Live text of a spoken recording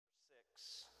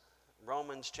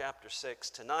Romans chapter 6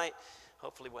 tonight.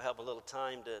 Hopefully we'll have a little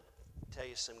time to tell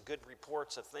you some good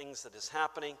reports of things that is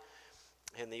happening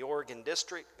in the Oregon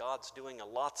district. God's doing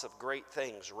lots of great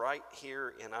things right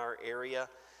here in our area.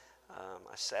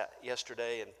 I sat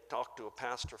yesterday and talked to a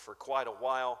pastor for quite a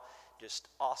while. Just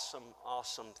awesome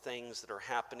things that are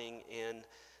happening in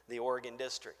the Oregon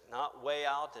district. Not way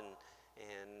out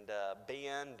in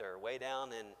Bend or way down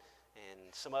in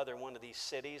some other one of these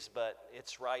cities, but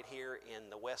it's right here in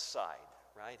the west side,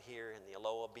 right here in the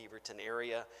Aloha Beaverton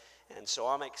area. And so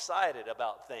I'm excited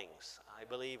about things. I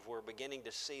believe we're beginning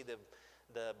to see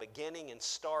the beginning and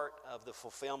start of the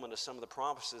fulfillment of some of the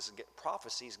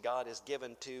prophecies God has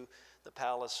given to the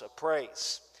Palace of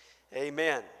Praise.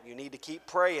 Amen. You need to keep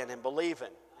praying and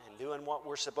believing and doing what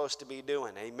we're supposed to be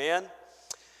doing. Amen.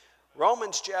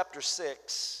 Romans chapter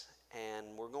 6, and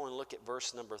we're going to look at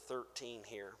verse number 13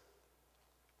 here.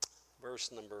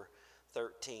 Verse number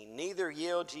 13. Neither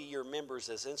yield ye your members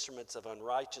as instruments of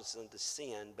unrighteousness unto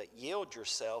sin, but yield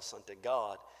yourselves unto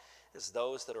God as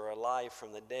those that are alive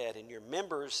from the dead, and your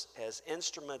members as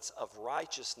instruments of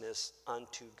righteousness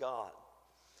unto God.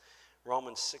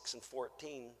 Romans 6 and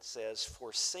 14 says,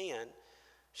 for sin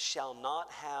shall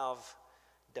not have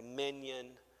dominion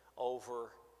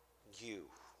over you.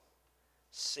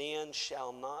 Sin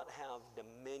shall not have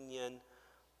dominion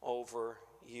over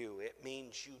you. It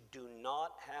means you do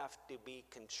not have to be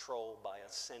controlled by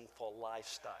a sinful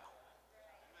lifestyle.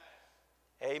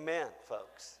 Amen,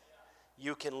 folks.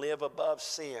 You can live above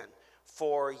sin.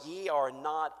 For ye are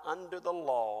not under the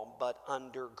law, but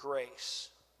under grace.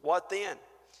 What then?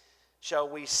 Shall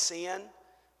we sin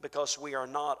because we are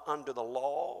not under the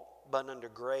law, but under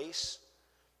grace?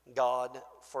 God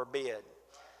forbid.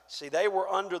 See, they were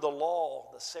under the law,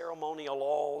 the ceremonial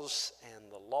laws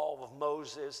and the law of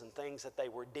Moses and things that they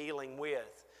were dealing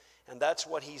with. And that's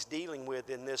what he's dealing with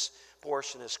in this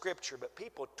portion of Scripture. But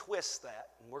people twist that,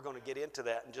 and we're going to get into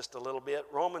that in just a little bit.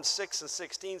 Romans 6 and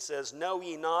 16 says, know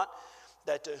ye not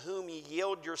that to whom ye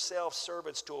yield yourselves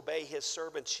servants to obey, his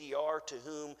servants ye are to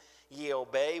whom ye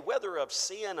obey, whether of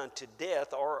sin unto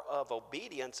death or of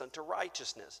obedience unto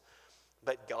righteousness.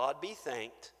 But God be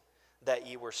thanked that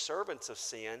ye were servants of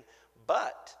sin,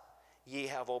 but ye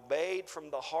have obeyed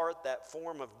from the heart that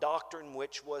form of doctrine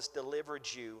which was delivered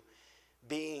you.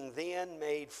 Being then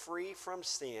made free from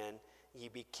sin, ye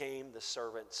became the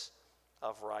servants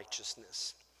of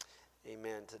righteousness.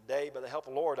 Amen. Today, by the help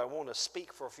of the Lord, I want to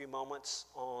speak for a few moments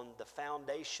on the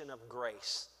foundation of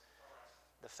grace.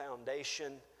 The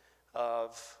foundation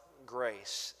of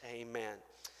grace. Amen.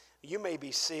 You may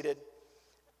be seated.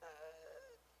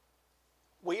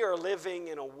 We are living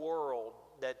in a world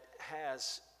that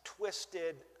has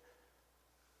twisted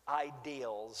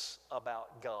ideals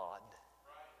about God.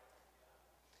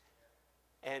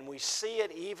 And we see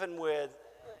it even with,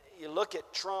 you look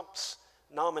at Trump's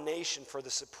nomination for the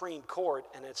Supreme Court,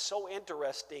 and it's so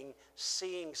interesting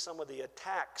seeing some of the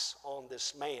attacks on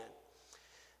this man.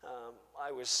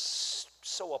 I was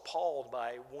so appalled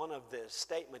by one of the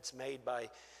statements made by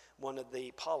one of the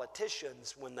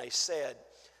politicians when they said,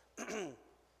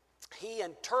 he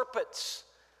interprets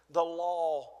the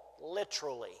law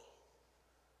literally.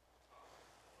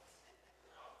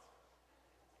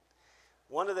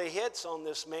 One of the hits on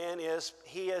this man is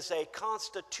he is a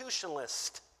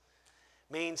constitutionalist.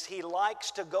 Means he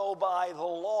likes to go by the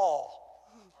law.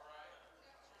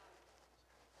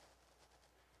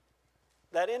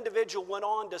 That individual went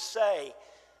on to say,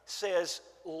 says,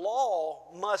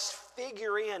 law must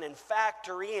figure in and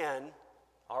factor in,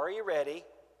 are you ready,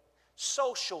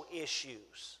 social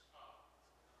issues.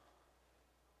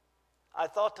 I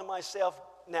thought to myself,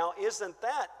 now isn't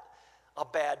that a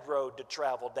bad road to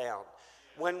travel down?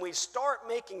 When we start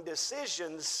making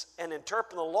decisions and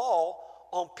interpreting the law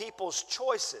on people's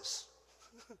choices.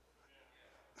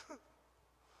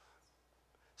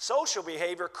 Social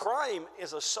behavior, crime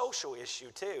is a social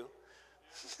issue too.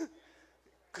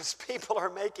 Because people are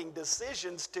making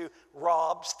decisions to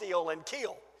rob, steal, and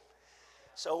kill.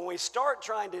 So when we start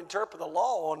trying to interpret the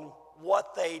law on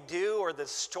what they do or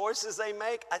the choices they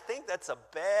make, I think that's a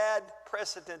bad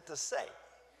precedent to say.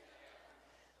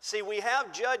 See, we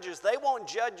have judges. They want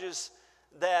judges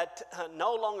that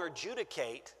no longer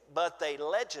adjudicate, but they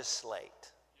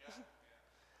legislate.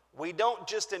 We don't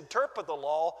just interpret the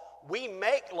law, we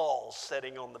make laws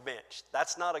sitting on the bench.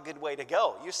 That's not a good way to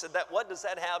go. You said that, what does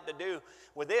that have to do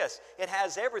with this? It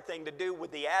has everything to do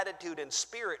with the attitude and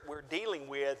spirit we're dealing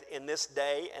with in this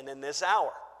day and in this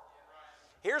hour.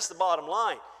 Here's the bottom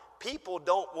line. People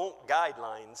don't want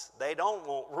guidelines, they don't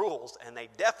want rules, and they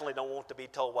definitely don't want to be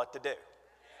told what to do.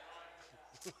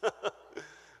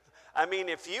 I mean,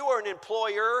 if you are an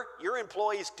employer, your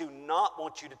employees do not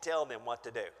want you to tell them what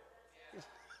to do.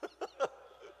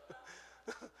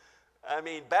 I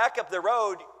mean, back up the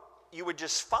road, you would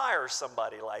just fire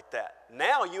somebody like that.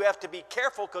 Now you have to be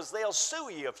careful because they'll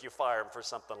sue you if you fire them for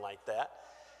something like that.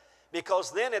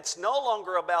 Because then it's no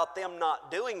longer about them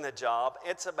not doing the job.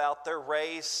 It's about their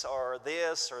race or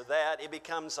this or that. It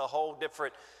becomes a whole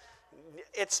different,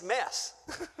 it's mess.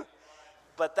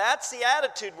 But that's the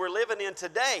attitude we're living in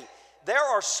today. There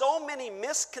are so many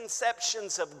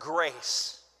misconceptions of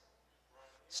grace. I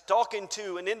was talking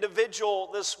to an individual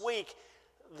this week.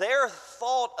 Their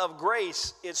thought of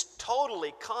grace is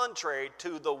totally contrary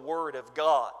to the Word of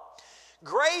God.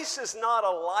 Grace is not a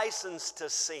license to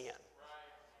sin.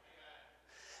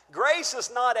 Grace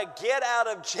is not a get out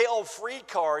of jail free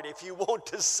card if you want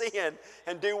to sin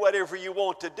and do whatever you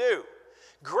want to do.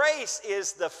 Grace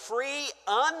is the free,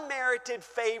 unmerited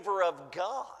favor of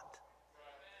God.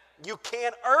 You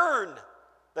can't earn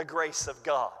the grace of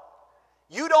God.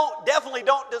 You definitely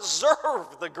don't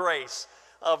deserve the grace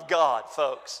of God,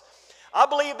 folks. I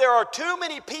believe there are too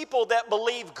many people that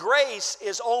believe grace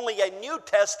is only a New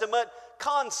Testament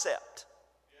concept.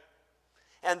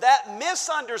 And that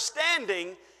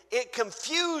misunderstanding,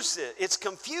 it's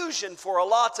confusion for a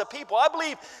lot of people. I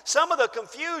believe some of the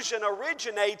confusion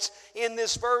originates in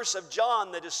this verse of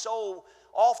John that is so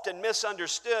often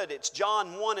misunderstood. It's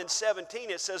John 1:17.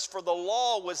 It says, "For the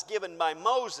law was given by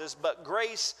Moses, but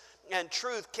grace and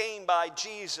truth came by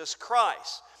Jesus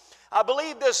Christ." I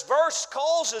believe this verse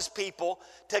causes people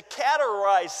to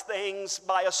categorize things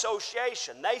by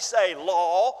association. They say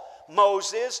law,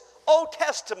 Moses, Old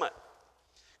Testament.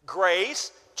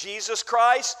 Grace, Jesus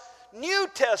Christ, New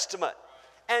Testament.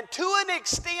 And to an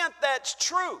extent that's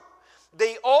true.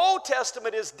 The Old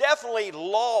Testament is definitely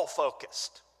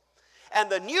law-focused. And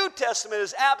the New Testament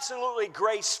is absolutely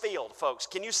grace-filled, folks.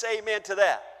 Can you say amen to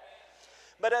that?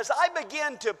 But as I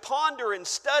began to ponder and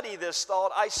study this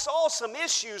thought, I saw some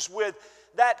issues with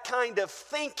that kind of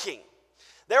thinking.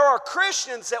 There are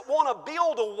Christians that want to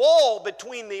build a wall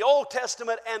between the Old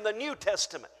Testament and the New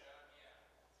Testament.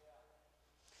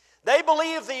 They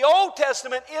believe the Old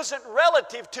Testament isn't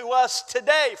relative to us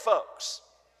today, folks.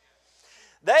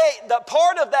 The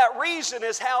part of that reason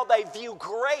is how they view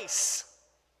grace.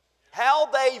 How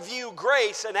they view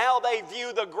grace and how they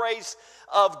view the grace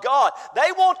of God.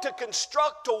 They want to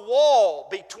construct a wall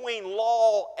between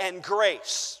law and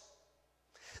grace.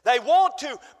 They want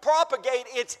to propagate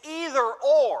it's either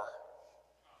or.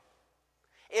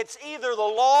 It's either the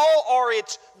law or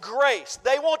it's grace.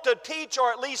 They want to teach,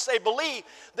 or at least they believe,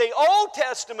 the Old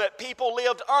Testament people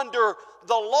lived under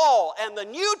the law and the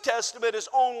New Testament is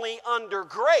only under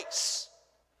grace.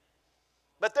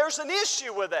 But there's an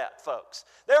issue with that, folks.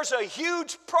 There's a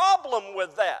huge problem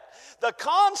with that. The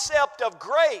concept of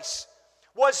grace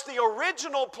was the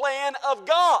original plan of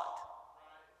God.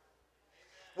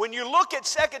 When you look at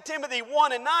 2 Timothy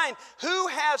 1:9, who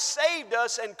has saved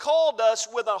us and called us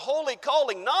with a holy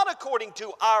calling, not according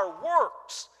to our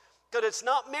works, because it's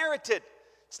not merited,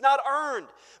 it's not earned,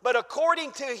 but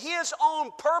according to His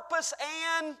own purpose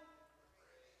and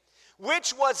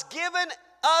which was given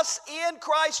us in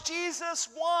Christ Jesus.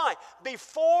 Why?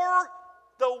 Before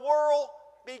the world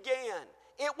began.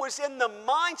 It was in the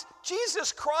minds.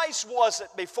 Jesus Christ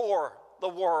wasn't before the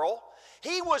world.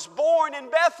 He was born in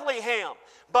Bethlehem.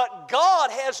 But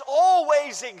God has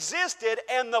always existed,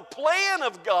 and the plan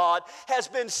of God has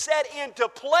been set into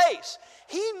place.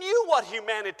 He knew what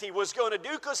humanity was going to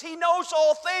do because He knows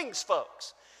all things,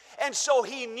 folks. And so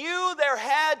He knew there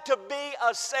had to be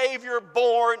a Savior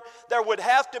born. There would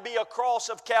have to be a cross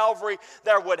of Calvary.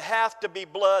 There would have to be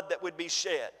blood that would be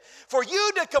shed. For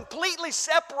you to completely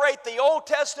separate the Old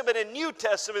Testament and New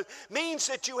Testament means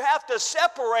that you have to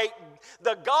separate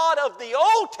the God of the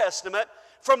Old Testament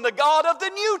from the God of the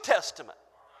New Testament.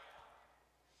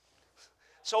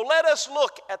 So let us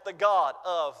look at the God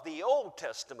of the Old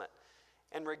Testament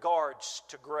in regards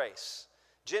to grace.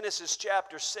 Genesis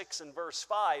chapter 6 and verse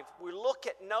 5, we look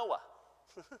at Noah.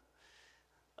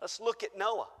 Let's look at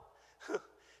Noah.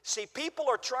 See, people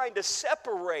are trying to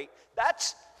separate.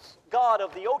 That's God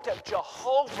of the Old Testament,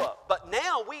 Jehovah. But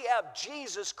now we have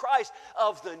Jesus Christ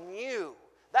of the New.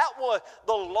 That was,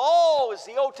 the law is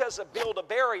the Old Testament built a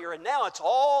barrier, and now it's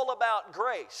all about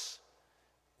grace.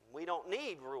 We don't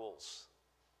need rules.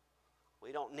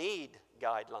 We don't need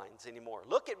guidelines anymore.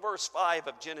 Look at verse 5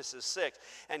 of Genesis 6.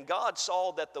 And God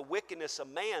saw that the wickedness of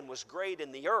man was great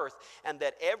in the earth, and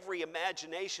that every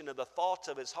imagination of the thoughts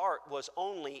of his heart was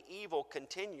only evil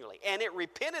continually. And it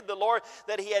repented the Lord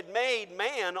that he had made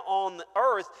man on the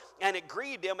earth, and it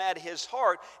grieved him at his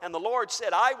heart. And the Lord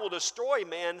said, I will destroy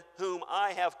man whom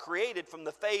I have created from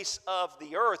the face of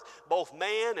the earth, both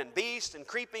man and beast and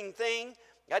creeping thing.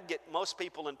 I'd get most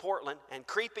people in Portland, and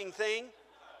creeping thing,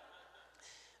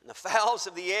 and the fowls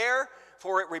of the air,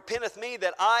 for it repenteth me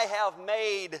that I have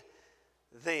made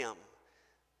them.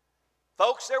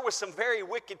 Folks, there was some very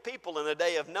wicked people in the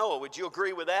day of Noah. Would you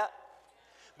agree with that?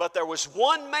 But there was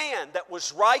one man that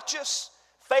was righteous,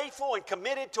 faithful, and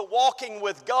committed to walking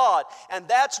with God. And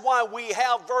that's why we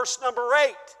have verse number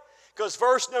 8. Because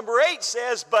verse number 8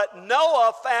 says, but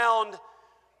Noah found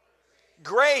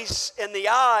grace in the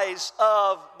eyes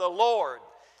of the Lord,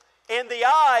 in the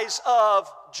eyes of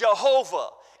Jehovah,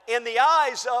 in the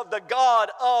eyes of the God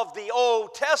of the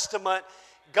Old Testament.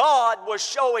 God was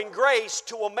showing grace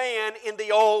to a man in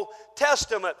the Old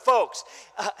Testament, folks.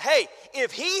 Hey,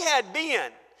 if he had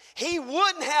been, he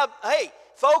wouldn't have, hey,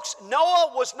 folks,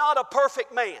 Noah was not a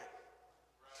perfect man.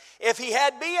 If he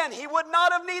had been, he would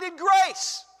not have needed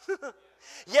grace.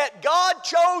 Yet God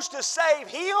chose to save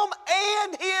him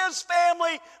and his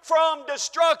family from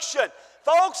destruction.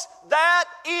 Folks, that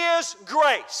is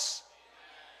grace.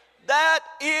 That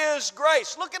is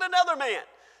grace. Look at another man.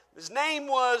 His name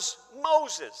was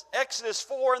Moses. Exodus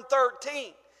 4 and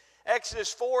 13.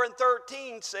 Exodus 4 and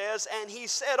 13 says, and he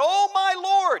said, O my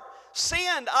Lord,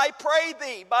 send, I pray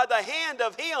thee, by the hand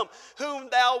of him whom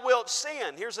thou wilt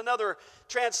send. Here's another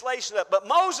translation of it. But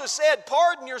Moses said,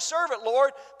 pardon your servant,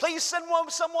 Lord. Please send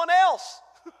someone else.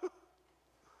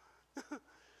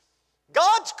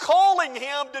 God's calling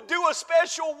him to do a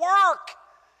special work.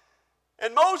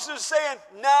 And Moses is saying,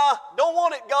 nah, don't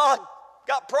want it, God.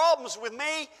 Got problems with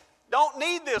me. Don't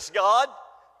need this, God.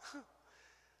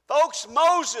 Folks,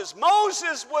 Moses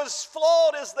was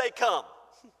flawed as they come.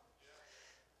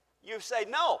 You say,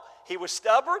 no, he was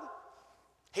stubborn.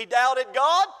 He doubted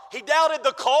God. He doubted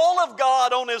the call of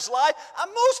God on his life.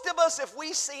 Most of us, if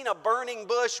we seen a burning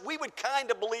bush, we would kind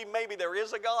of believe maybe there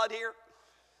is a God here.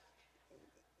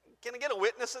 Can I get a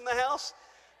witness in the house?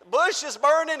 The bush is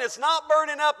burning, it's not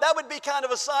burning up. That would be kind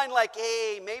of a sign like,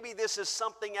 hey, maybe this is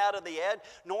something out of the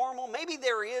normal. Maybe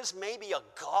there is maybe a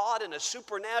God and a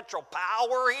supernatural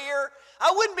power here.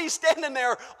 I wouldn't be standing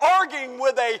there arguing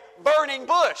with a burning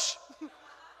bush. I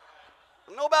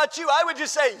don't know about you. I would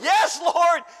just say, yes,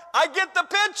 Lord, I get the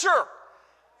picture.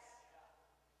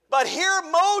 But here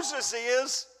Moses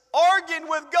is arguing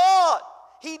with God.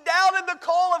 He doubted the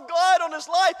call of God on his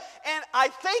life, and I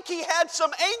think he had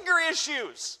some anger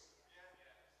issues.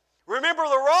 Remember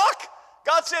the rock?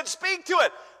 God said, speak to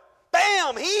it.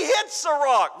 Bam, he hits the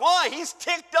rock. Why? He's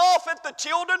ticked off at the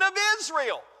children of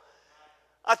Israel.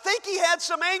 I think he had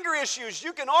some anger issues.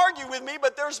 You can argue with me,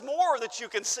 but there's more that you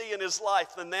can see in his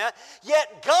life than that.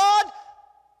 Yet God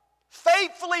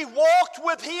faithfully walked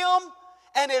with him,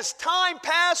 and as time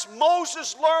passed,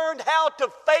 Moses learned how to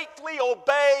faithfully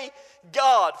obey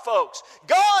God, folks.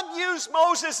 God used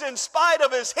Moses in spite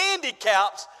of his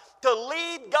handicaps to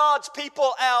lead God's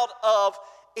people out of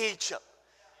Egypt.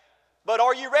 But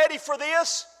are you ready for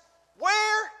this?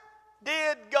 Where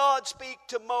did God speak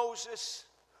to Moses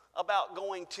about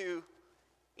going to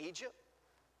Egypt?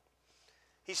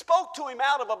 He spoke to him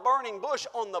out of a burning bush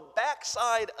on the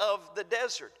backside of the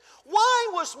desert. Why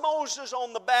was Moses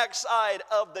on the backside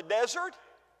of the desert?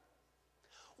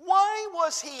 Why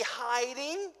was he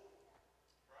hiding?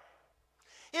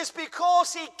 It's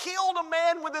because he killed a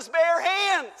man with his bare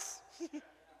hands.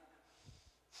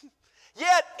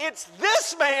 Yet it's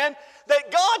this man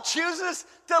that God chooses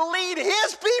to lead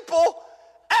his people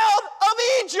out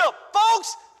of Egypt.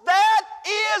 Folks, that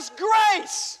is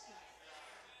grace.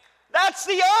 That's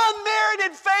the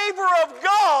unmerited favor of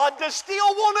God to still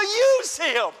want to use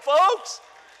him, folks.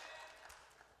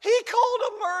 He called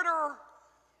a murderer.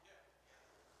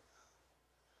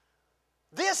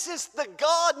 This is the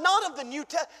God, not of the New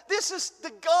Testament, this is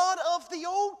the God of the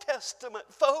Old Testament,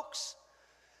 folks.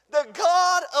 The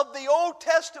God of the Old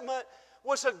Testament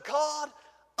was a God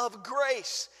of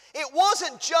grace. It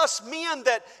wasn't just men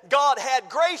that God had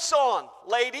grace on,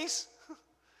 ladies.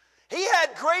 He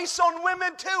had grace on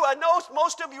women too. I know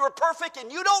most of you are perfect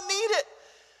and you don't need it.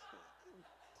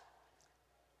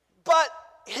 But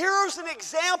here's an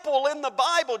example in the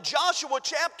Bible, Joshua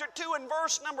chapter 2 and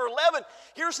verse number 11.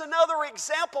 Here's another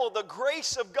example of the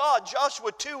grace of God.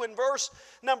 Joshua 2 and verse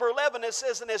number 11, it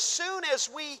says, "And as soon as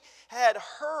we had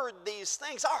heard these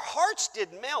things, our hearts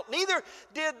did melt, neither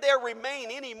did there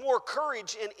remain any more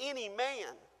courage in any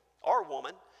man or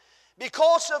woman,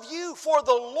 because of you, for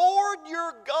the Lord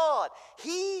your God,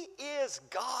 He is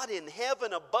God in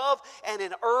heaven above and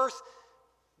in earth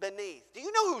beneath." Do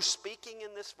you know who's speaking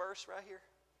in this verse right here?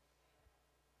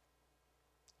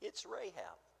 It's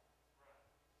Rahab.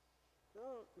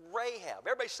 Rahab.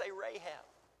 Everybody say Rahab.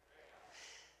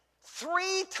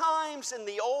 3 times in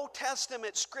the Old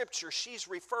Testament scripture she's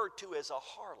referred to as a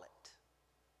harlot.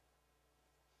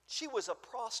 She was a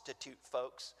prostitute,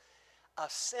 folks. A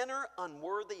sinner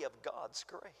unworthy of God's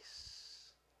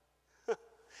grace.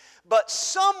 But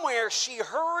somewhere she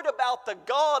heard about the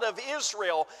God of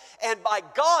Israel, and by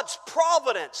God's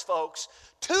providence, folks,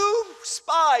 2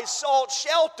 spies sought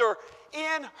shelter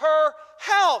in her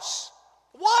house.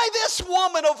 Why this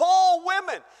woman of all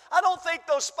women? I don't think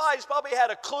those spies probably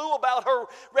had a clue about her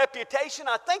reputation.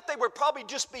 I think they were probably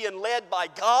just being led by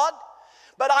God.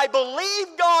 But I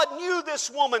believe God knew this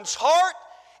woman's heart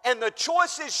and the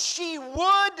choices she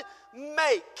would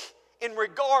make in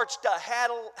regards to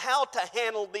how to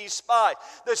handle these spies.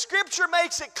 The scripture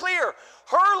makes it clear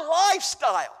her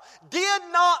lifestyle did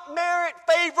not merit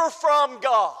favor from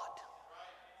God.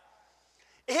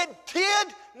 It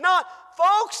did not.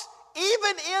 Folks,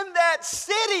 even in that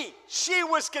city, she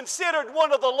was considered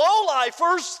one of the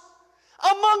lowlifers.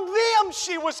 Among them,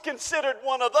 she was considered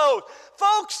one of those.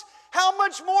 Folks, how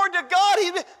much more to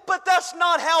God? But that's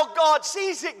not how God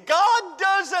sees it. God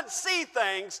doesn't see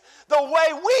things the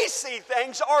way we see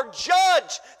things or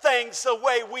judge things the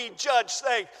way we judge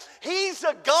things. He's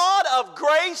a God of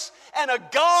grace and a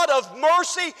God of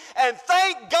mercy, and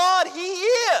thank God He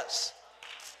is.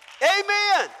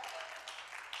 Amen.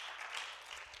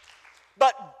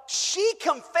 But she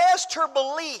confessed her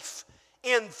belief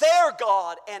in their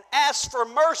God and asked for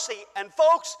mercy, and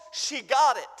folks, she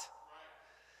got it.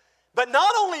 But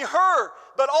not only her,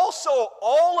 but also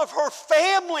all of her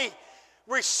family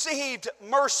received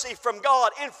mercy from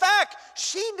God. In fact,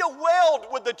 she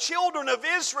dwelled with the children of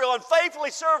Israel and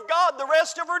faithfully served God the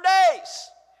rest of her days.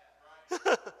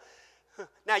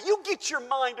 Now, you get your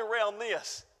mind around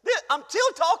this. I'm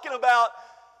still talking about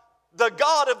the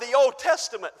God of the Old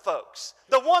Testament, folks.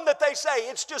 The one that they say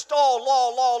it's just all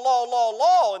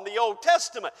law in the Old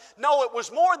Testament. No, it was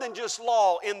more than just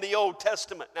law in the Old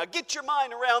Testament. Now get your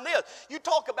mind around this. You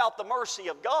talk about the mercy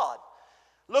of God.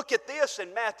 Look at this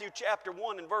in Matthew chapter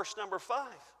 1 and verse number 5.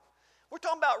 We're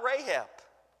talking about Rahab.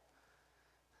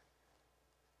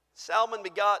 Salmon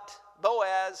begot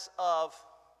Boaz of...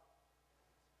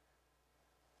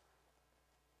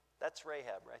 That's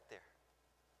Rahab right there.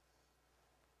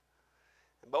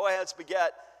 And Boaz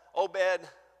begat Obed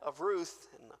of Ruth,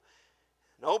 and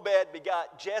Obed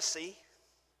begot Jesse,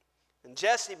 and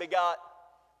Jesse begot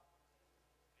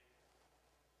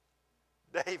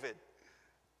David,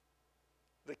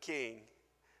 the king,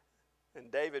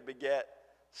 and David begat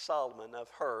Solomon of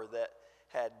her that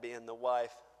had been the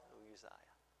wife of Uzziah.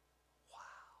 Wow.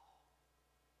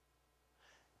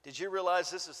 Did you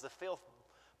realize this is the 5th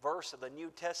verse of the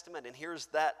New Testament, and here's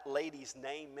that lady's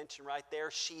name mentioned right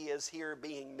there? She is here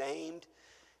being named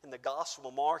in the Gospel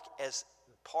of Mark as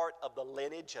part of the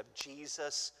lineage of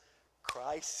Jesus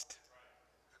Christ.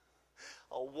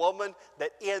 A woman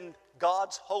that in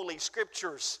God's holy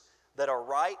scriptures that are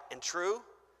right and true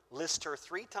list her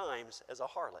 3 times as a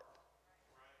harlot.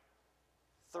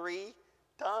 3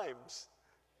 times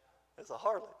as a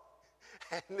harlot.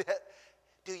 And that,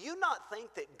 do you not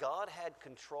think that God had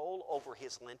control over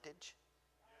his lineage?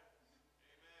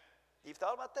 You've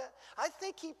thought about that? I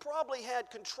think he probably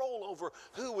had control over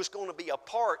who was going to be a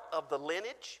part of the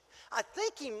lineage. I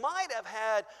think he might have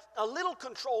had a little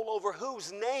control over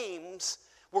whose names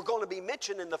were going to be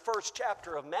mentioned in the 1st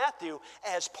chapter of Matthew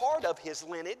as part of his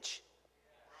lineage.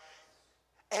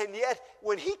 And yet,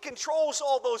 when he controls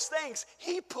all those things,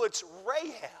 he puts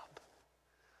Rahab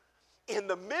in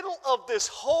the middle of this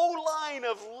whole line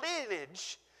of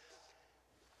lineage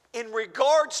in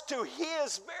regards to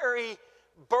his very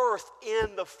birth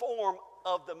in the form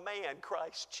of the man,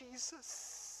 Christ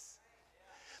Jesus.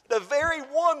 The very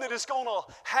one that is going to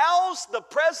house the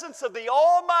presence of the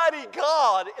Almighty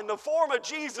God in the form of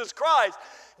Jesus Christ.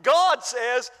 God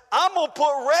says, I'm going to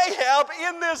put Rahab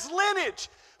in this lineage.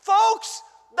 Folks,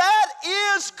 that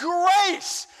is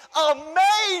grace.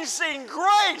 Amazing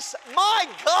grace. My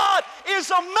God is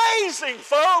amazing,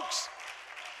 folks.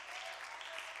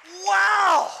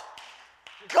 Wow.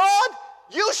 God,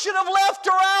 You should have left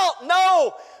her out.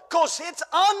 No, because it's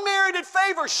unmerited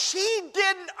favor. She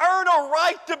didn't earn a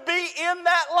right to be in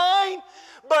that line,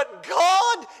 but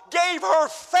God gave her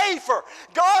favor.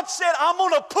 God said, I'm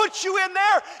going to put you in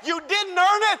there. You didn't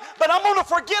earn it, but I'm going to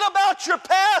forget about your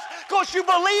past because you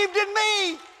believed in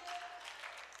me.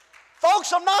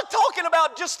 Folks, I'm not talking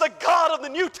about just the God of the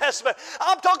New Testament.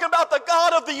 I'm talking about the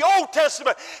God of the Old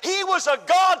Testament. He was a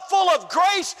God full of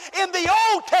grace in the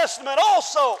Old Testament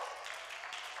also.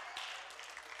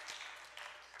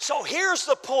 So here's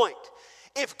the point.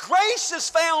 If grace is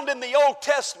found in the Old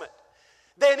Testament,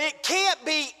 then it can't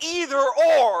be either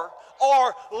or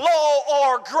law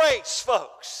or grace,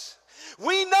 folks.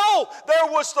 We know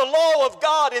there was the law of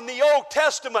God in the Old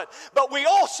Testament, but we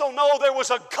also know there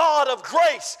was a God of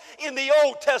grace in the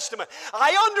Old Testament.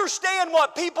 I understand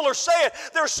what people are saying.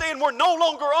 They're saying we're no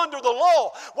longer under the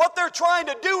law. What they're trying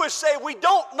to do is say we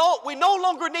no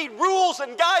longer need rules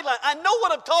and guidelines. I know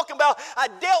what I'm talking about. I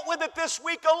dealt with it this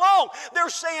week alone. They're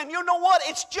saying, you know what?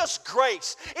 It's just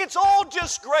grace. It's all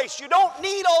just grace. You don't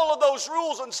need all of those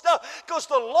rules and stuff because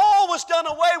the law was done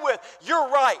away with. You're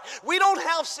right. We don't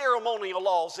have ceremonial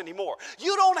laws anymore.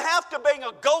 You don't have to bring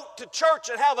a goat to church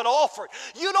and have it offered.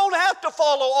 You don't have to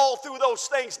follow all through those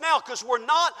things now because we're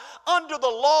not under the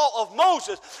law of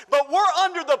Moses, but we're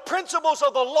under the principles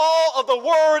of the law of the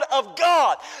Word of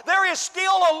God. There is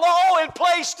still a law in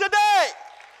place today.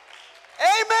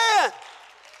 Amen.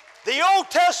 The Old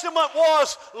Testament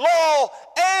was law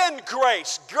and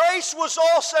grace. Grace was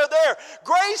also there.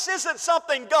 Grace isn't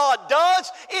something God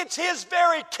does. It's His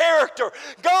very character.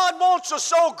 God wants to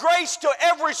show grace to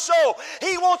every soul.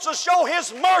 He wants to show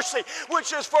His mercy,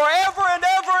 which is forever and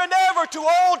ever and ever to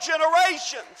all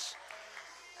generations.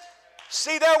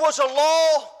 See, there was a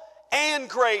law and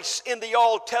grace in the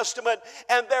Old Testament,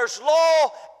 and there's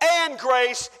law and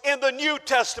grace in the New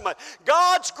Testament.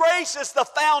 God's grace is the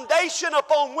foundation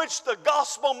upon which the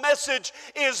gospel message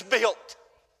is built.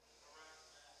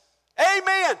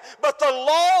 Amen. But the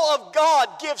law of God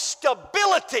gives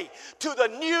stability to the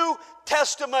New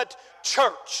Testament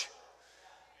church.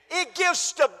 It gives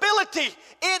stability.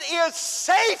 It is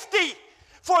safety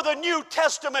for the New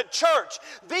Testament church.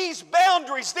 These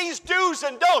boundaries, these do's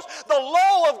and don'ts, the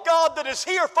law of God that is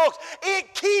here, folks,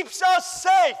 it keeps us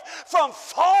safe from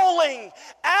falling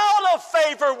out of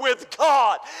favor with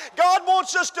God. God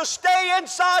wants us to stay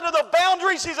inside of the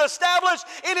boundaries He's established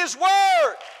in His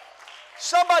Word.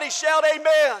 Somebody shout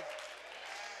amen.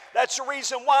 That's the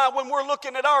reason why when we're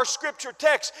looking at our scripture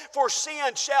text, for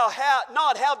sin shall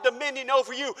not have dominion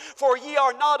over you, for ye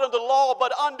are not under law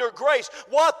but under grace.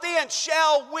 What then?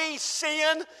 Shall we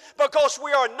sin because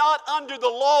we are not under the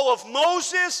law of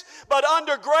Moses but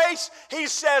under grace? He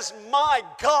says, my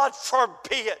God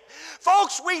forbid.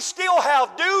 Folks, we still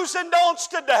have do's and don'ts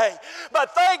today,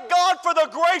 but thank God for the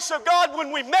grace of God.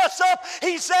 When we mess up,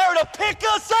 He's there to pick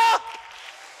us up.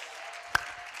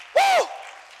 Woo!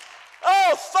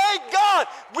 Oh, thank God.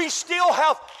 We still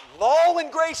have law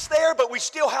and grace there, but we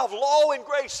still have law and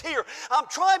grace here. I'm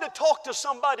trying to talk to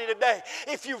somebody today.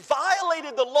 If you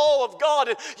violated the law of God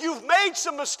and you've made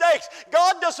some mistakes,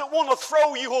 God doesn't want to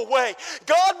throw you away.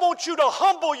 God wants you to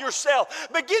humble yourself.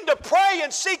 Begin to pray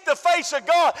and seek the face of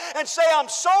God and say, I'm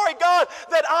sorry, God,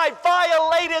 that I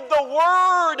violated the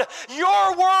word,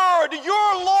 your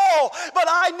law, but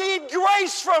I need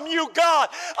grace from you, God.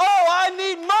 Oh, I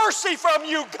need mercy from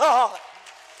you, God.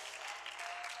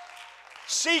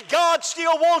 See, God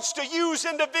still wants to use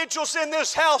individuals in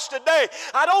this house today.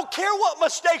 I don't care what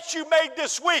mistakes you made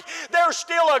this week. There's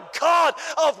still a God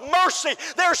of mercy.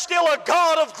 There's still a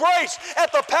God of grace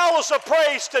at the Palace of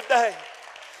Praise today.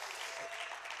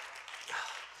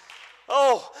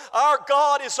 Oh, our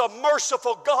God is a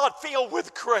merciful God filled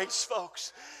with grace,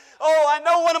 folks. Oh, I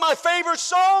know one of my favorite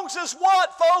songs is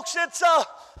what, folks?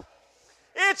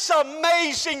 It's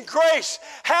Amazing Grace.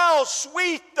 How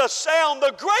sweet the sound.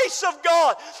 The grace of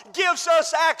God gives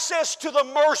us access to the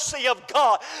mercy of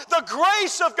God. The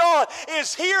grace of God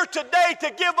is here today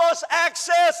to give us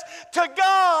access to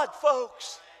God,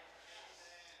 folks.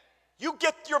 You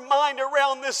get your mind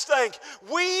around this thing.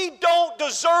 We don't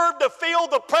deserve to feel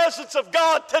the presence of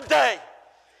God today,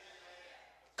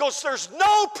 because there's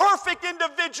no perfect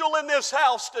individual in this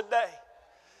house today.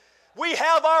 We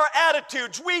have our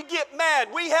attitudes. We get mad.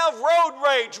 We have road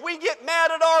rage. We get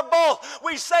mad at our boss.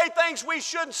 We say things we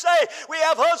shouldn't say. We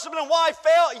have husband and wife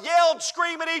yell and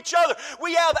scream at each other.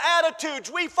 We have attitudes.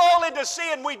 We fall into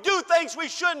sin. We do things we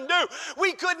shouldn't do.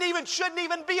 We shouldn't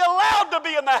even be allowed to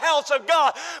be in the house of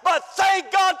God. But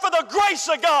thank God for the grace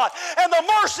of God and the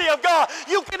mercy of God.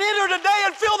 You can enter today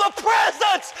and feel the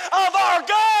presence of our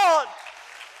God.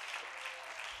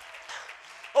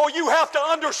 Oh, you have to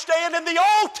understand, in the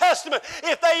Old Testament,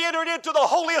 if they entered into the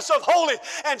holiest of holies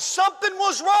and something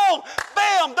was wrong,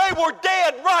 bam, they were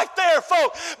dead right there,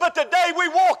 folks. But today we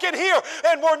walk in here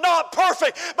and we're not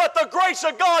perfect, but the grace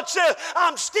of God says,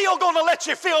 I'm still going to let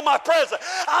you feel my presence.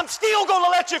 I'm still going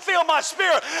to let you feel my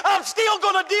spirit. I'm still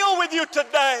going to deal with you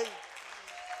today.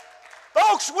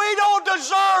 Folks, we don't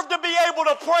deserve to be able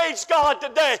to praise God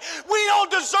today. We don't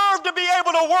deserve to be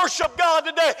able to worship God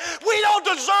today. We don't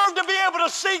deserve to be able to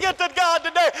sing it to God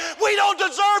today. We don't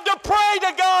deserve to pray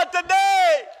to God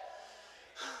today.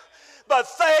 But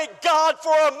thank God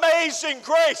for amazing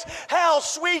grace. How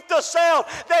sweet the sound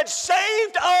that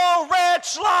saved a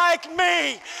wretch like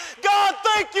me. God,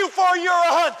 thank you for your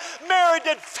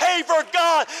unmerited favor,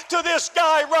 God, to this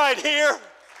guy right here.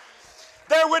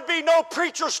 There would be no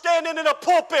preacher standing in a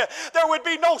pulpit. There would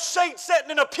be no saint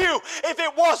sitting in a pew if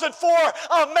it wasn't for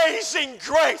amazing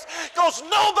grace. Because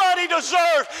nobody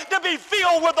deserves to be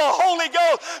filled with the Holy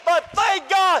Ghost. But thank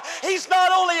God, He's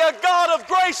not only a God of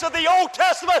grace of the Old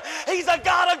Testament, He's a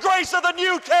God of grace of the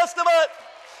New Testament.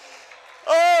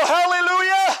 Oh,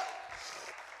 hallelujah.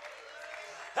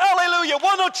 Hallelujah.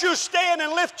 Why don't you stand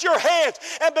and lift your hands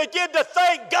and begin to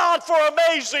thank God for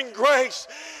amazing grace.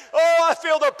 Oh, I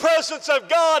feel the presence of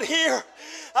God here.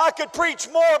 I could preach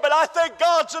more, but I think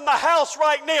God's in the house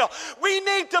right now. We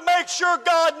need to make sure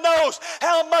God knows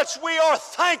how much we are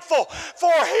thankful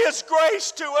for His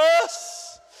grace to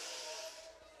us.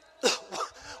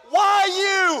 Why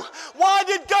you? Why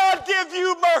did God give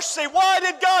you mercy? Why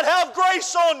did God have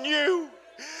grace on you?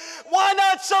 Why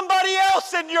not somebody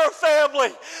else in your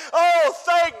family? Oh,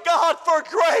 thank God for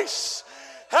grace.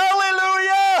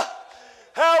 Hallelujah.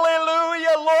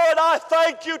 Hallelujah, Lord, I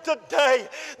thank you today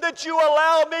that you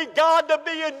allow me, God, to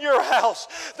be in your house.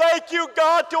 Thank you,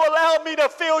 God, to allow me to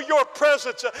feel your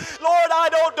presence. Lord, I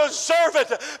don't deserve it,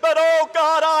 but oh,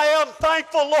 God, I am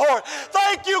thankful, Lord.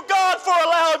 Thank you, God, for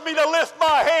allowing me to lift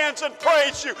my hands and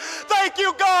praise you. Thank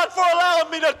you, God, for allowing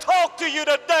me to talk to you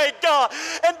today, God,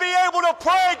 and be able to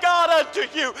pray, God, unto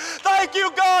you. Thank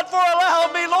you, God, for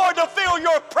allowing me, Lord, to feel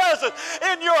your presence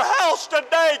in your house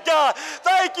today, God.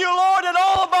 Thank you, Lord, in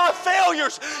all of my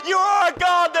failures, you are a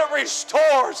God that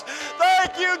restores.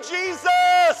 Thank you,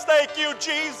 Jesus. Thank you,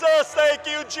 Jesus. Thank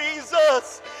you,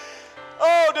 Jesus.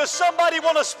 Oh, does somebody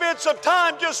want to spend some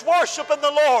time just worshiping the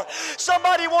Lord?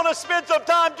 Somebody want to spend some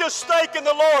time just thanking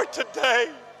the Lord today?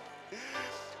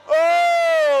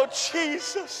 Oh,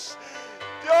 Jesus.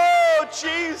 Oh,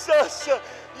 Jesus.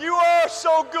 You are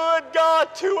so good,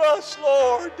 God, to us,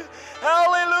 Lord.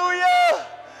 Hallelujah.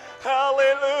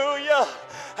 Hallelujah.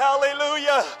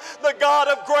 Hallelujah. The God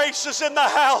of grace is in the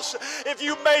house. If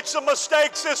you made some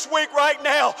mistakes this week right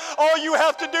now, all you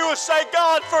have to do is say,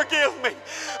 God, forgive me.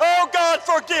 Oh, God,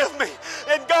 forgive me.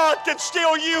 And God can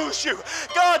still use you.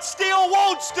 God still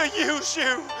wants to use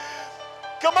you.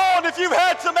 Come on, if you've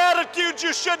had some attitudes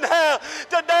you shouldn't have,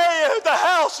 today the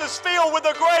house is filled with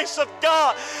the grace of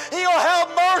God. He'll have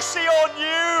mercy on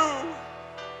you.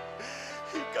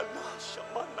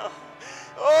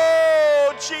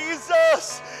 Oh,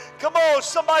 Jesus. Come on,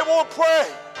 somebody want to pray.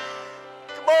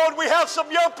 Come on, we have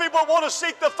some young people that want to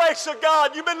seek the face of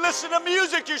God. You've been listening to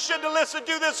music you shouldn't have listened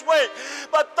to this week.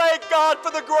 But thank God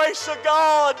for the grace of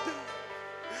God.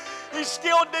 He's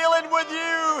still dealing with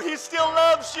you. He still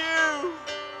loves you.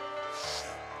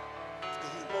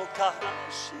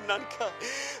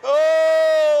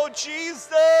 Oh,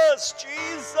 Jesus,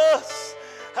 Jesus.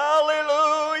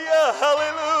 Hallelujah,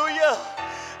 hallelujah.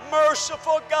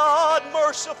 Merciful God,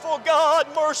 merciful God,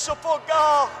 merciful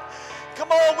God. Come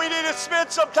on, we need to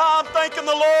spend some time thanking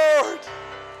the Lord.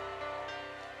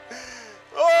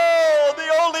 Oh, the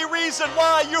only reason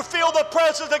why you feel the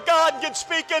presence of God and can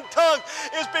speak in tongues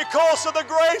is because of the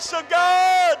grace of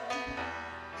God.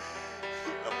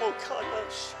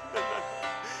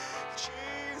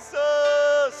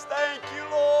 Jesus, thank you,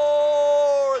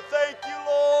 Lord. Thank you,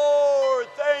 Lord.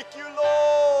 Thank you,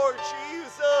 Lord.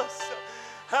 Jesus.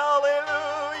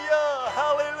 Hallelujah,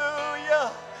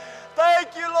 hallelujah.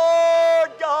 Thank you,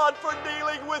 Lord God, for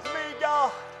dealing with me,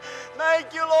 God.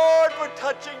 Thank you, Lord, for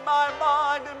touching my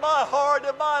mind and my heart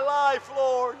and my life,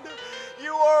 Lord.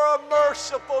 You are a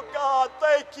merciful God.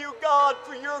 Thank you, God,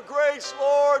 for your grace,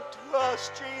 Lord, to us,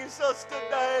 Jesus,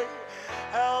 today.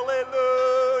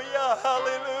 Hallelujah,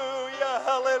 hallelujah,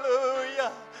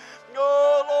 hallelujah.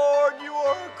 Oh, Lord, you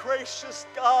are a gracious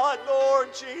God. Lord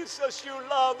Jesus, you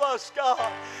love us,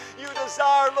 God. You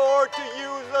desire, Lord, to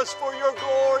use us for your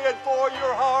glory and for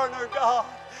your honor, God.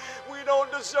 We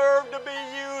don't deserve to be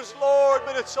used, Lord,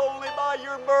 but it's only by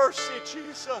your mercy,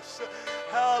 Jesus.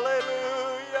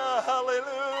 Hallelujah,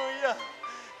 hallelujah.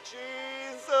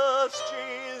 Jesus,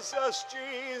 Jesus, Jesus,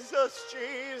 Jesus,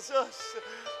 Jesus.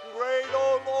 Great,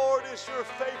 oh Lord, is your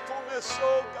faithfulness,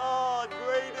 oh God.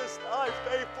 Great is thy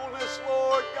faithfulness,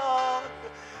 Lord God.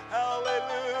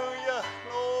 Hallelujah,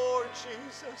 Lord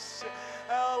Jesus.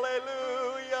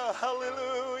 Hallelujah,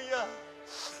 hallelujah.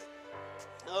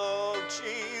 Oh,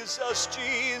 Jesus,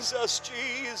 Jesus,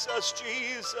 Jesus,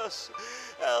 Jesus.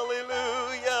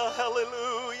 Hallelujah,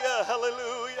 hallelujah,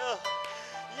 hallelujah.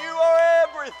 You are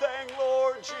everything,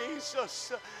 Lord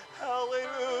Jesus.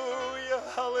 Hallelujah,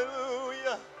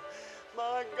 hallelujah.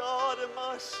 My God and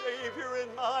my Savior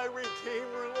and my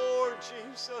Redeemer, Lord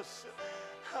Jesus.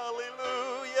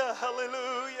 Hallelujah,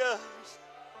 hallelujah.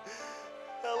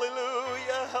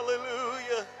 Hallelujah,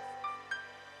 hallelujah.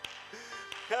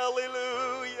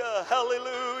 Hallelujah,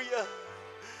 hallelujah.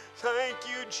 Thank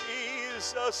you,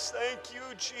 Jesus. Thank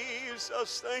you,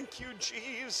 Jesus. Thank you,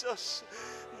 Jesus.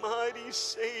 Mighty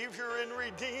Savior and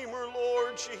Redeemer,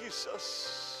 Lord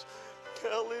Jesus.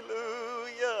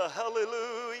 Hallelujah,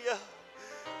 hallelujah.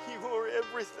 You are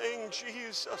everything,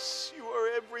 Jesus. You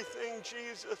are everything,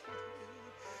 Jesus.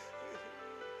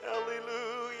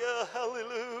 Hallelujah,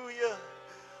 hallelujah.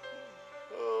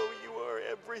 Oh, you are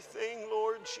everything,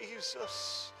 Lord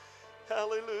Jesus.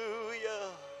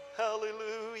 Hallelujah,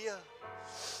 hallelujah.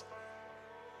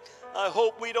 I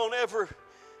hope we don't ever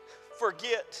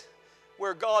forget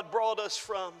where God brought us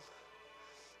from.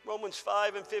 Romans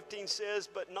 5:15 says,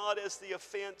 but not as the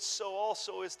offense, so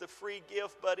also is the free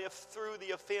gift. But if through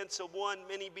the offense of one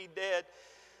many be dead,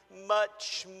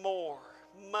 much more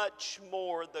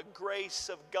the grace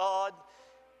of God,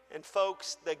 and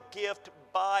folks, the gift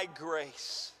by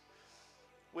grace,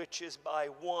 which is by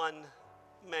one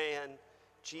man,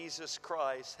 Jesus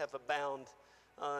Christ, have abound